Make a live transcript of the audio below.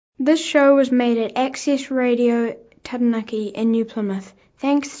This show was made at Access Radio Taranaki in New Plymouth,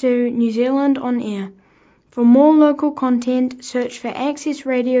 thanks to New Zealand On Air. For more local content, search for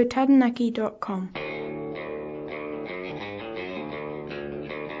accessradiotaranaki.com.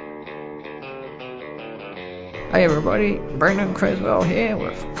 Hey everybody, Brendan Cresswell here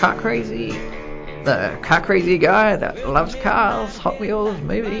with Car Crazy, the car crazy guy that loves cars, Hot Wheels,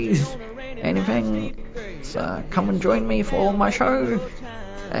 movies, anything. So come and join me for my show,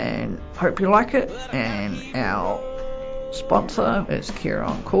 and hope you like it. And our sponsor is Care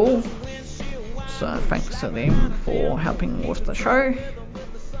On Call, so thanks to them for helping with the show,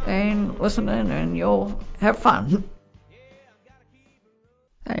 and listen in and you'll have fun.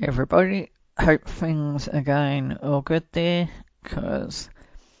 Hey everybody, hope things are going all good there, cause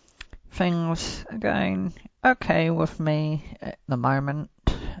things are going okay with me at the moment.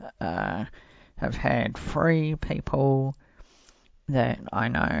 I've had 3 people that I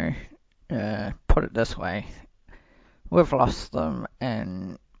know, put it this way, we've lost them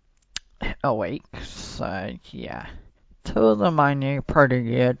in a week, so yeah. 2 of them I knew pretty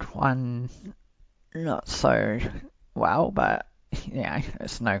good, one not so well, but yeah,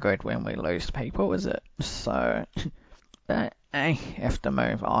 it's no good when we lose people, is it? So, I have to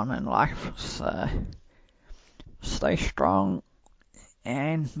move on in life, so stay strong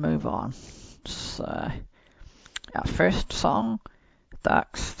and move on. So, our first song,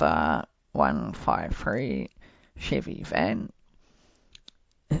 Dark Star 153 Chevy van.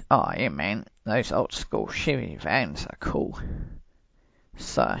 Oh yeah man, those old school Chevy vans are cool.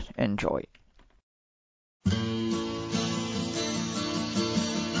 So, enjoy.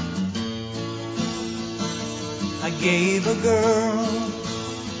 I gave a girl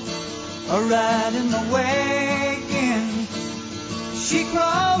a ride in the wagon. She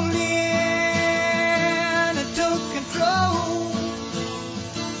crawled in and took control.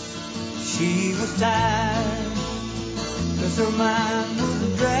 She was tired, 'cause her mind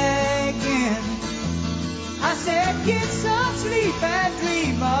was dragging. I said, get some sleep and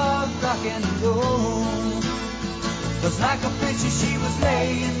dream of rock and roll. 'Cause like a princess she was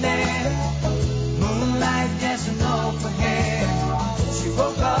laying there, moonlight dancing off her hair. She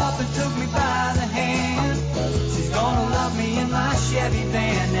woke up and took me by the hand. She's gonna love me in my Chevy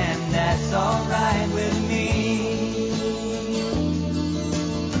van, and that's alright with me.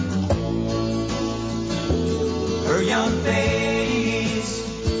 Her young face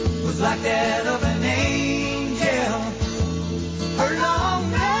was like that of an angel. Her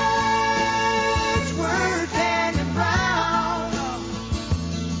long legs were tan and brown.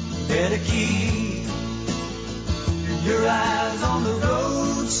 Better keep your eyes on the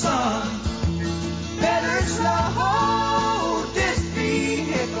road, son. Better slow this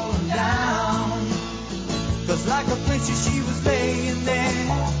vehicle down. 'Cause like a princess she was laying there,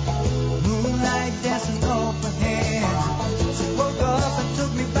 moonlight dancing off her hair. She woke up and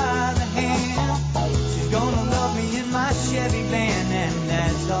took me by the hand. She's gonna love me in my Chevy van, and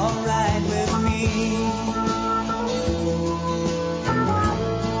that's alright with me.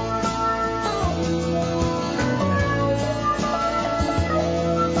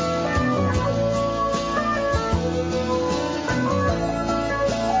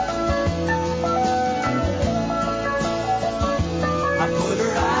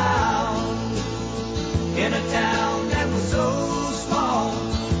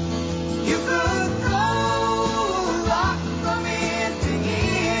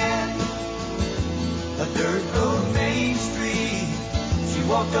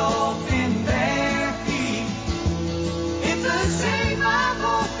 Walked off in bare feet. It's a shame I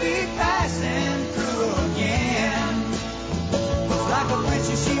won't be passing through again. 'Cause like a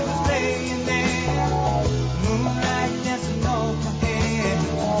princess she was laying there, moonlight dancing off my head.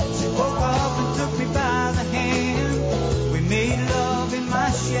 She woke up and took me by the hand. We made love in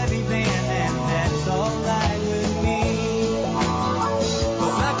my Chevy van, and that's alright with me.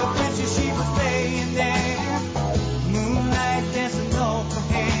 'Cause like a princess she was laying there, moonlight dancing off my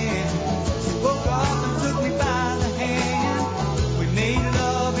head. She woke up and took me by the hand. We made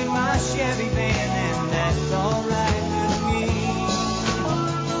love in my Chevy van, and that's alright with me.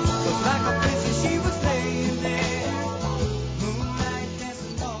 'Cause like a princess she was laying there, moonlight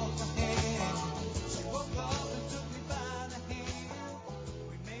dancing off my head. She woke up and took me by the hand.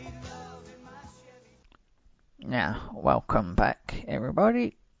 We made love in my Chevy. Now, welcome back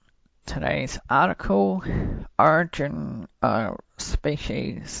everybody. Today's article, Origin of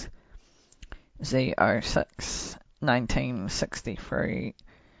Species, Z06 1963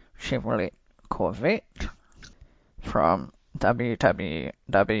 Chevrolet Corvette, from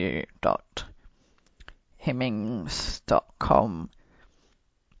www.hemmings.com.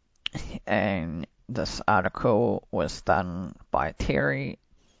 and this article was done by Terry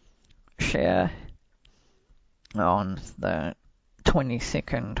Share on the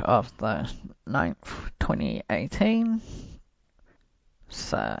 22nd of the 9th, 2018.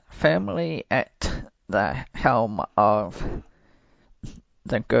 So, firmly at the helm of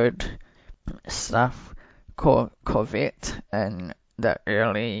the good stuff Corvette in the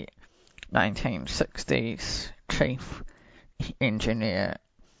early 1960s, Chief Engineer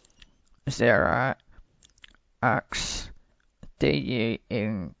Z06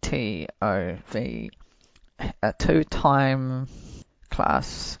 DUNTOV, a two-time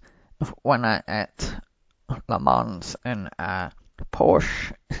class winner at Le Mans in a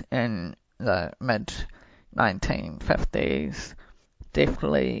Porsche in the mid-1950s,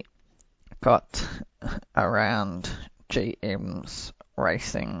 definitely got around GM's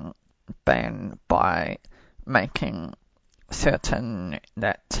racing ban by making certain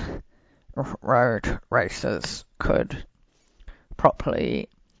that road racers could properly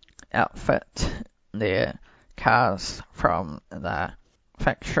outfit their cars from the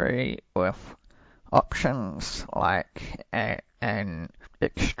factory with options like an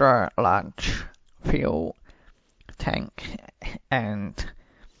extra large fuel tank and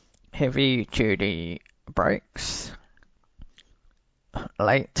heavy duty brakes.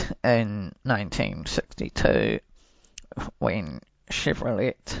 Late in 1962, when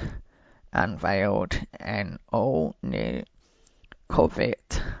Chevrolet unveiled an all-new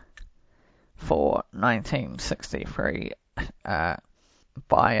Corvette for 1963, a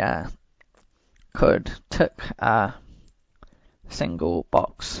buyer could tick a single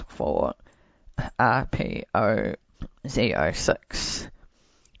box for RPO Z06,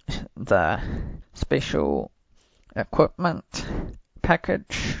 the special equipment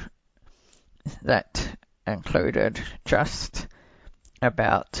package that included just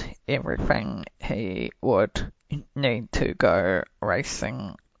about everything he would need to go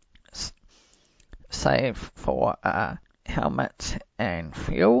racing, save for a helmet and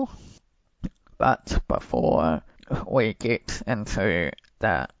fuel. But before we get into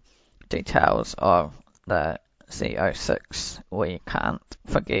the details of the Z06, we can't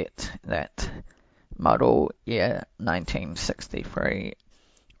forget that model year 1963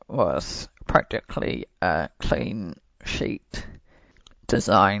 was practically a clean sheet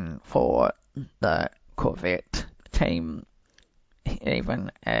design for the Corvette team,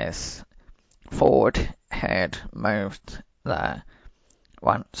 even as Ford had moved the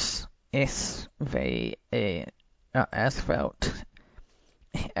once SVE asphalt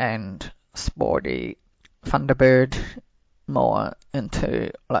and sporty Thunderbird more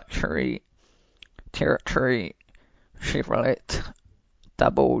into luxury territory. Chevrolet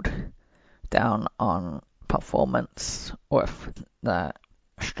doubled down on performance with the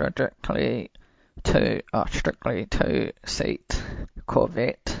strictly two-seat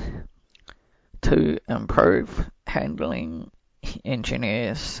Corvette to improve handling.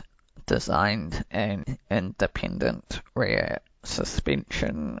 Engineers designed an independent rear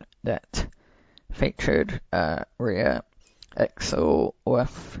suspension that featured a rear axle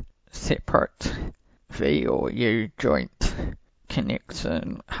with separate V or U joint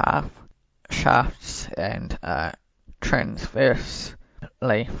connection half shafts and a transverse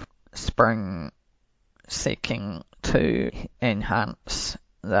leaf spring, seeking to enhance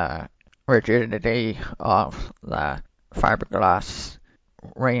the rigidity of the fiberglass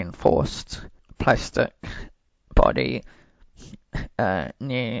reinforced plastic body. A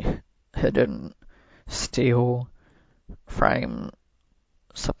near hidden steel frame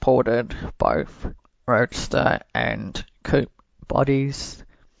supported both roadster and coupe bodies.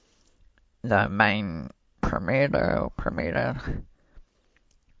 The main Primera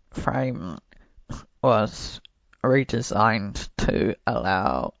frame was redesigned to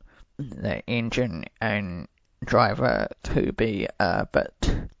allow the engine and driver to be a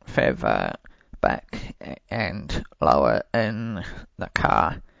bit further back and lower in the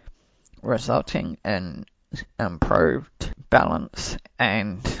car, resulting in improved balance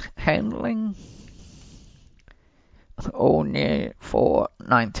and handling. All new for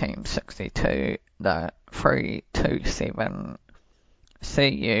 1962, the 327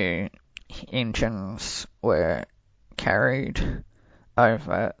 CU engines were carried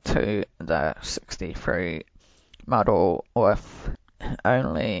over to the 63 model with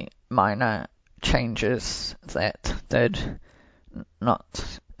only minor changes that did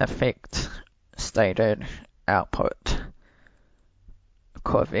not affect stated output.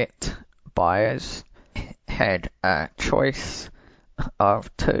 Corvette buyers had a choice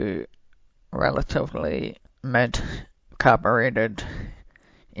of two relatively mid-carbureted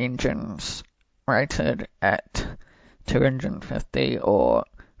engines rated at 250 or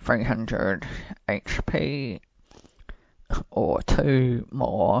 300 HP or two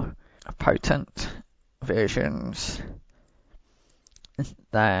more potent versions.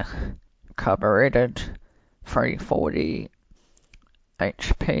 The carbureted 340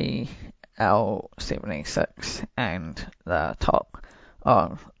 HP Z06 and the top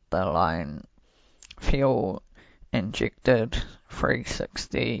of the line fuel injected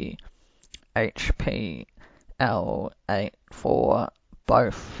 360 HP L84,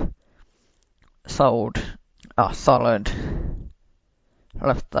 both solid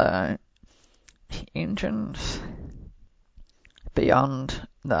lifter engines. Beyond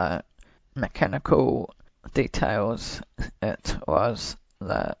the mechanical details, it was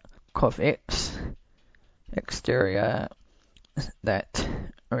the Corvette's exterior that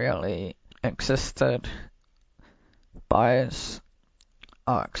really existed. Buyers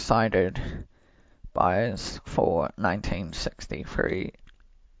are excited. Buyers for 1963,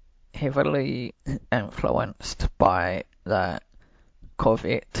 heavily influenced by the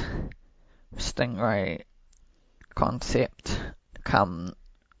Corvette Stingray concept come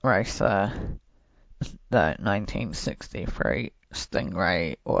racer. The 1963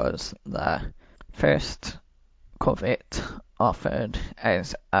 Stingray was the first Corvette offered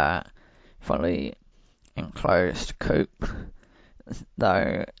as a fully enclosed coupe,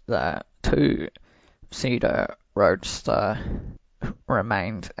 though the two-seater Roadster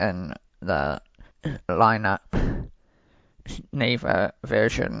remained in the lineup. Neither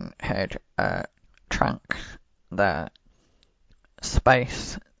version had a trunk. The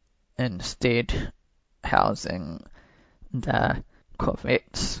space instead housing the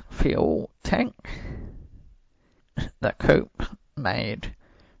Corvette's fuel tank. The coupe made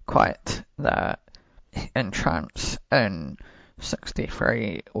quite the entrance in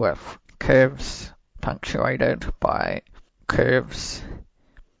 63 with curves punctuated by curves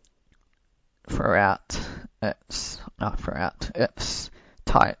throughout its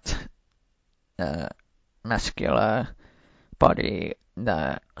tight muscular body.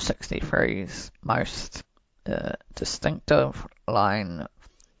 The 63's most distinctive line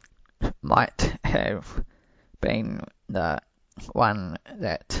might have been the one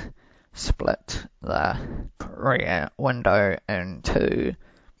that split the rear window into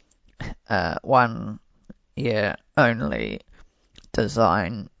a 1 year only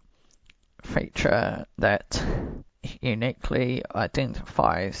design feature that uniquely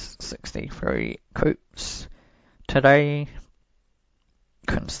identifies 63 coupes. Today,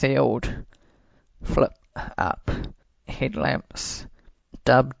 concealed flip-up headlamps,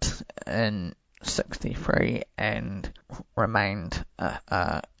 dubbed in 63 and remained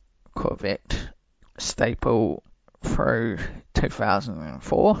a Corvette staple through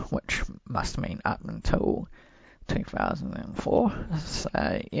 2004, which must mean up until 2004.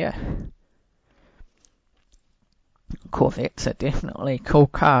 So yeah, Corvettes are definitely cool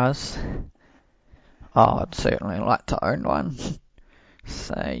cars. I'd certainly like to own one.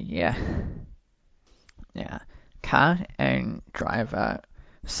 So yeah, car and driver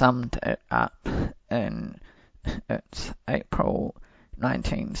summed it up in its April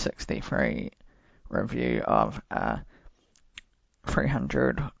 1963 review of a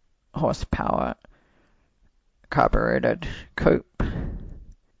 300 horsepower carbureted coupe.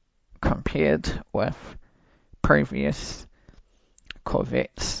 Compared with previous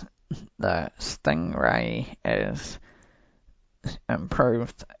Corvettes, the Stingray is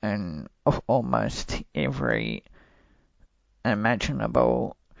improved in almost every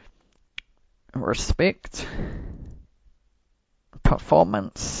imaginable respect.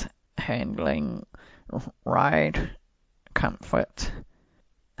 Performance, handling, ride, comfort,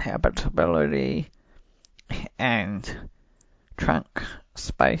 habitability, and trunk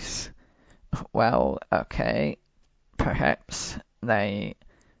space. Well, okay, perhaps they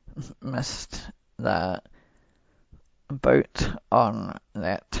missed the boot on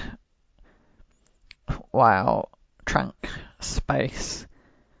that while trunk space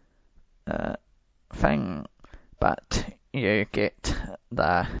thing, but you get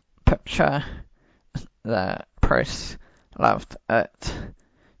the picture. The press loved it,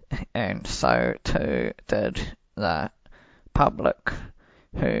 and so too did the public,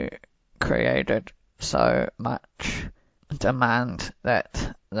 who created so much demand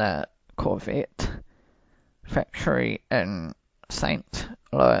that the Corvette factory in St.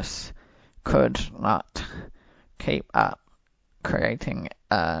 Louis could not keep up, creating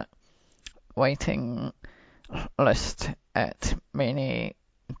a waiting list at many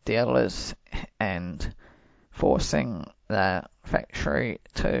dealers and forcing the factory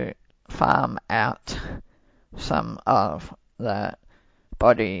to farm out some of the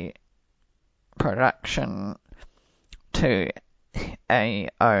body production to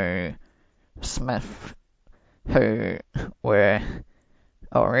A.O. Smith, who were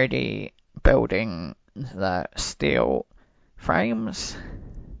already building the steel frames,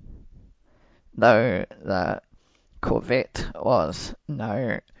 though the Corvette was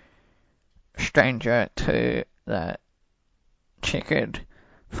no stranger to the checkered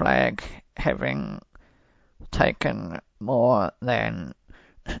flag, having taken more than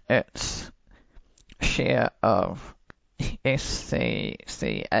its share of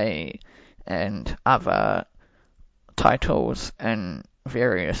SCCA and other titles in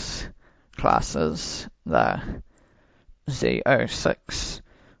various classes. The Z06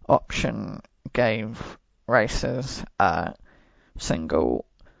 option gave racers a single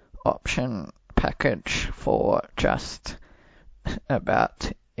option package for just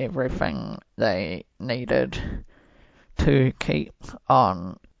about everything they needed to keep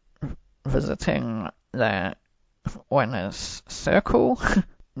on visiting the winner's circle.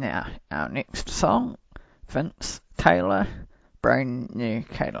 Now, our next song, Vince Taylor, Brand New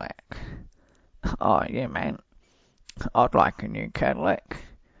Cadillac. Oh yeah, man, I'd like a new Cadillac.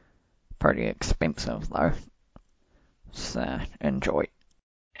 Pretty expensive though, so enjoy.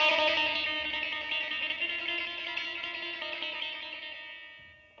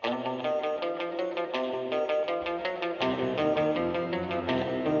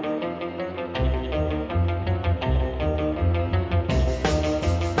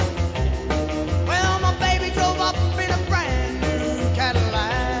 Well, my baby drove up in a brand new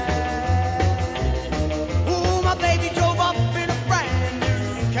Cadillac. Ooh, my baby drove up in a brand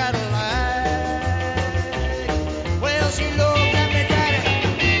new Cadillac. Well, she looked at me,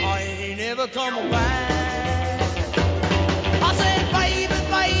 daddy, I ain't never coming back. I said, baby,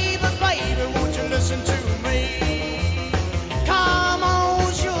 baby, baby, won't you listen to me? Come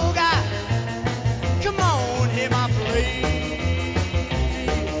on, sugar, come on, hear my plea.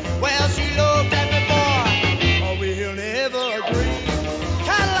 Well, she looked at me, boy, oh, we'll never agree.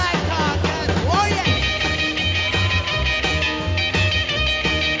 Cadillac car, oh yeah.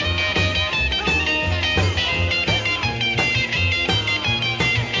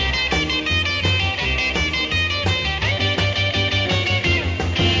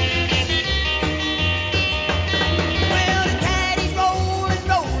 Well, the caddy's rolling,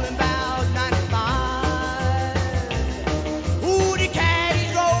 rolling about 95. Ooh, the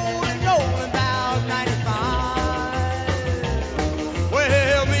caddy's rolling, rolling about 95.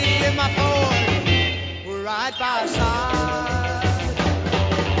 Well, me and my Ford were right by her side.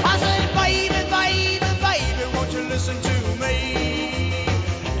 I said, baby, baby, baby, won't you listen to me?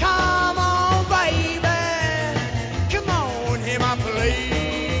 Come on, baby, come on, hear my plea.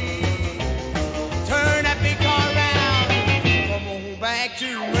 Turn that big car around, come on back to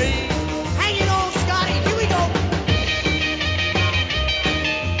me. Hang it on, Scotty, here we go.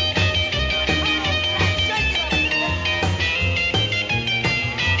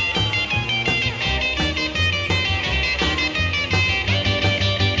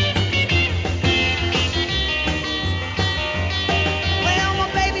 Well, my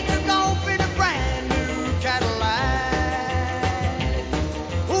baby took off in a brand new Cadillac.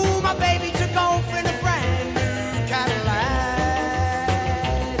 Ooh, my baby took off in a brand new Cadillac.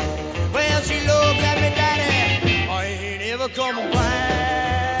 Well, she looked at me, daddy, I ain't ever coming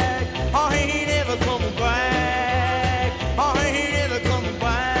back. I ain't ever coming back. I ain't ever coming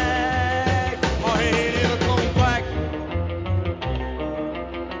back. I ain't ever coming back.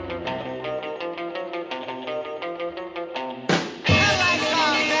 Cadillac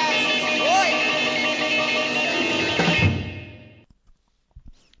car, daddy. Oh, yeah.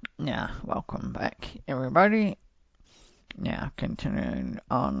 Now, welcome back, everybody. Now, continuing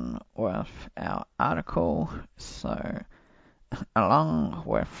on with our article. So, along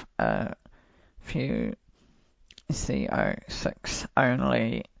with a few Z06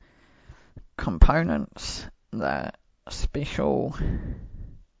 only components, the special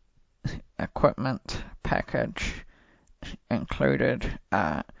equipment package included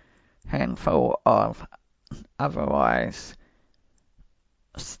a handful of otherwise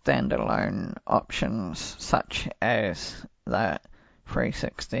standalone options, such as the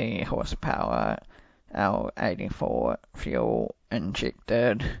 360 horsepower L84 fuel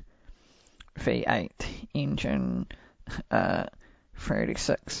injected V8 engine,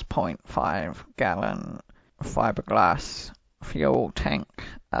 36.5 gallon fiberglass fuel tank,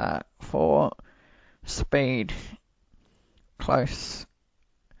 4-speed close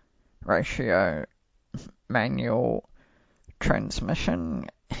ratio manual transmission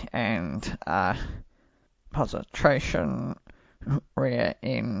and positron rear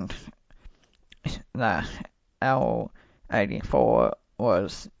end. The L84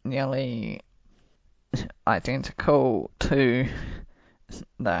 was nearly identical to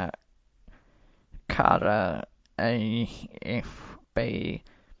the Carter AFB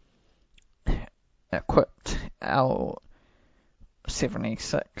equipped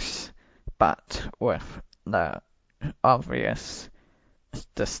L76, but with the obvious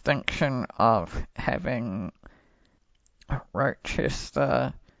distinction of having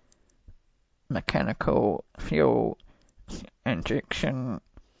Rochester mechanical fuel injection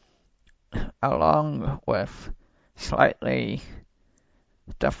along with slightly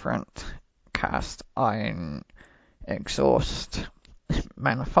different cast iron exhaust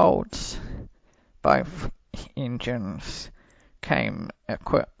manifolds. Both engines came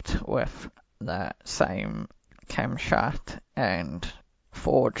equipped with the same camshaft and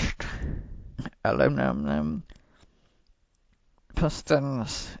forged aluminum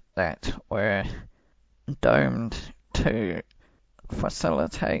pistons that were domed to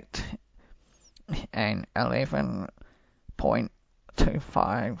facilitate an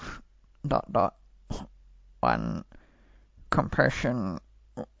 11.25:1 compression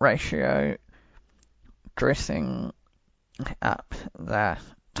ratio. Dressing up the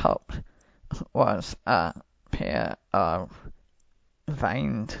top was a pair of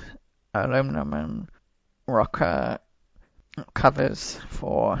veined aluminum rocker covers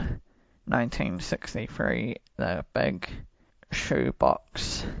for 1963, the big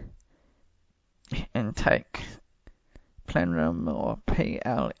shoebox intake plenum or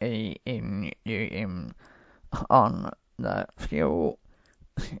PLENUM on the fuel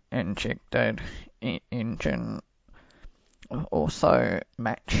injected engine also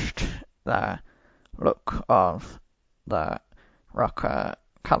matched the look of the rocker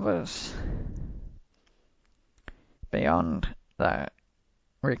covers. Beyond the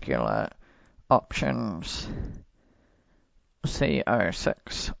regular options,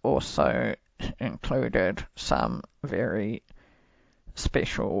 Z06 also included some very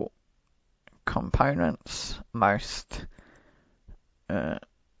special components, most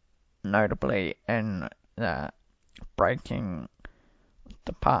notably in the braking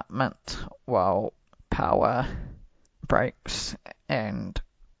department, while power brakes and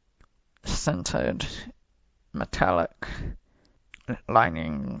sintered metallic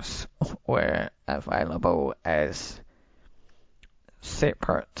linings were available as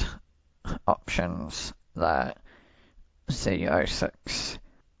separate options. The Z06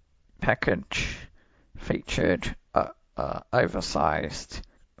 package featured oversized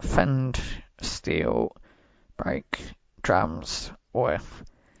finned steel brake drums with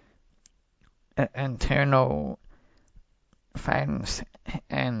internal fans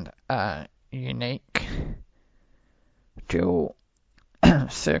and a unique dual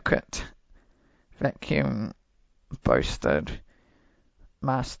circuit vacuum boosted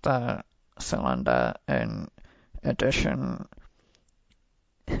master cylinder. In addition,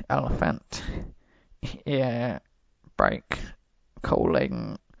 elephant air brake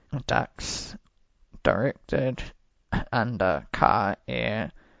cooling ducts directed under car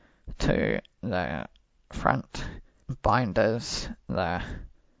air to the front binders. The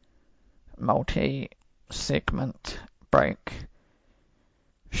multi-segment brake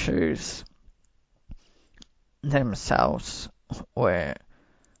shoes themselves were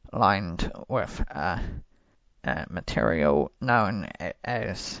lined with a material known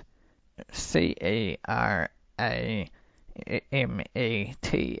as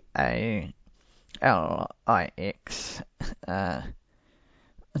CERAMETALIX, a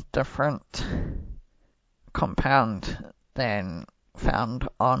different compound than found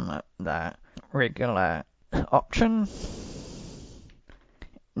on the regular option.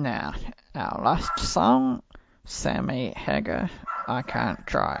 Now, our last song, Sammy Hagar, I Can't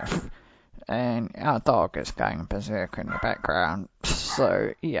Drive. And our dog is going berserk in the background,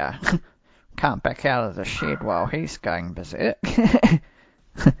 so yeah, can't back out of the shed while he's going berserk.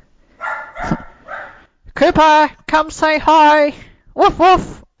 Cooper, come say hi! Woof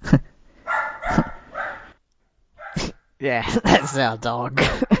woof! Yeah, that's our dog,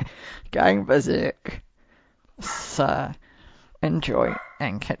 going berserk. So, enjoy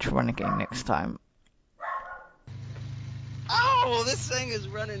and catch one again next time. Oh, this thing is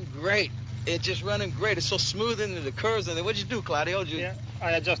running great. It's just running great. It's so smooth into the curves. And what'd you do, Claudio? Yeah,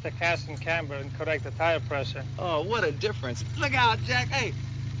 I adjust the cast and camber and correct the tire pressure. Oh, what a difference. Look out, Jack. Hey,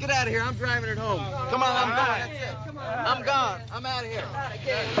 get out of here. I'm driving it home. Come on, I'm going. That's it. I'm gone. I'm out of here.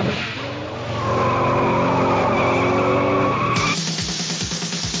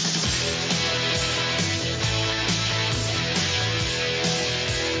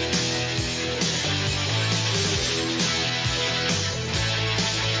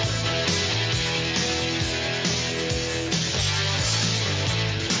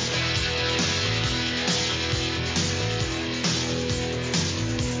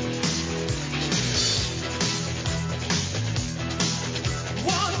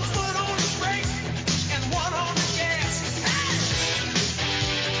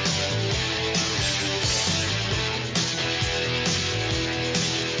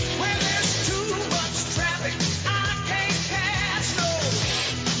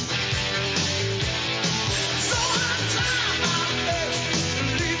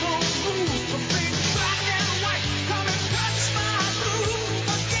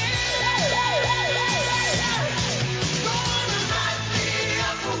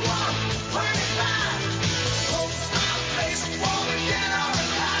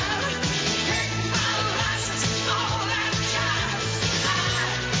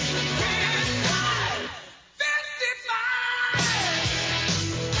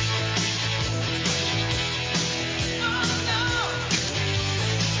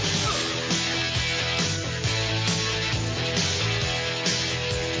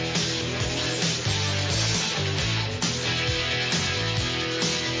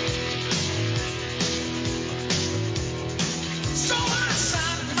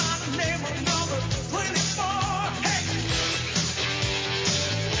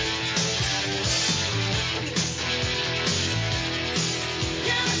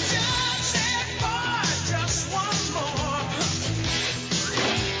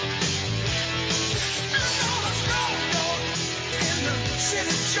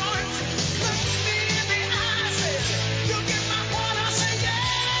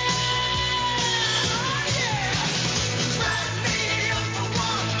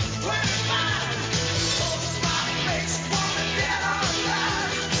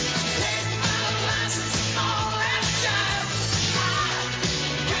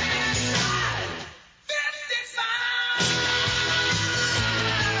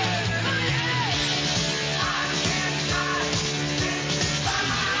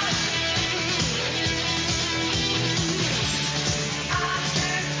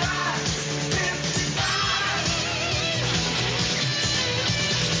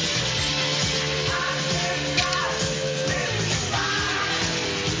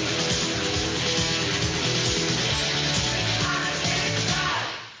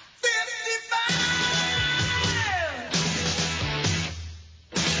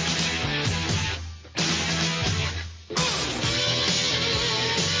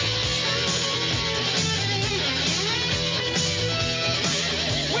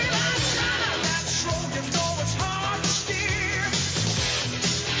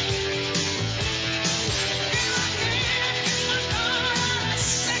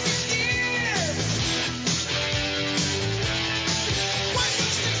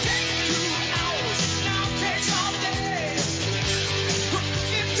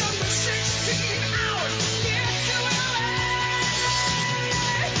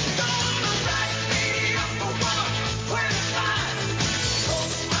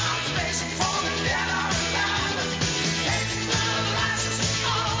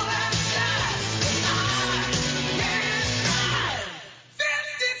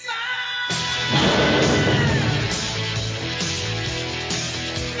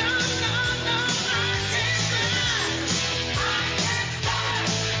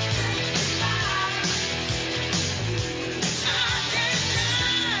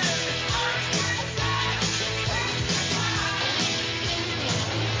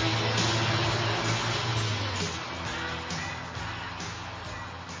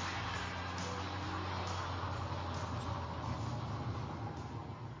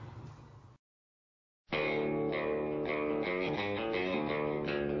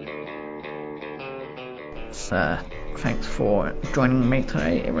 thanks for joining me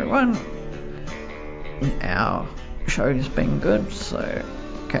today, everyone. Our show's been good, so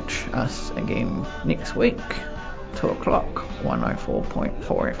catch us again next week, 2 o'clock,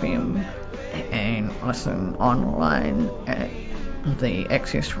 104.4 FM, and listen online at the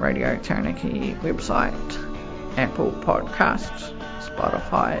Access Radio Taranaki website, Apple Podcasts,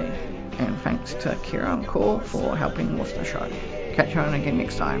 Spotify, and thanks to Kieran Core for helping with the show. Catch you on again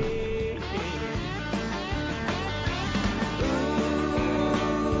next time.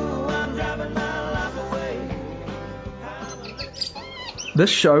 This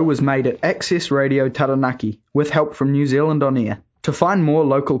show was made at Access Radio Taranaki with help from New Zealand On Air. To find more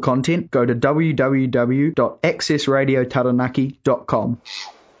local content, go to www.accessradiotaranaki.com.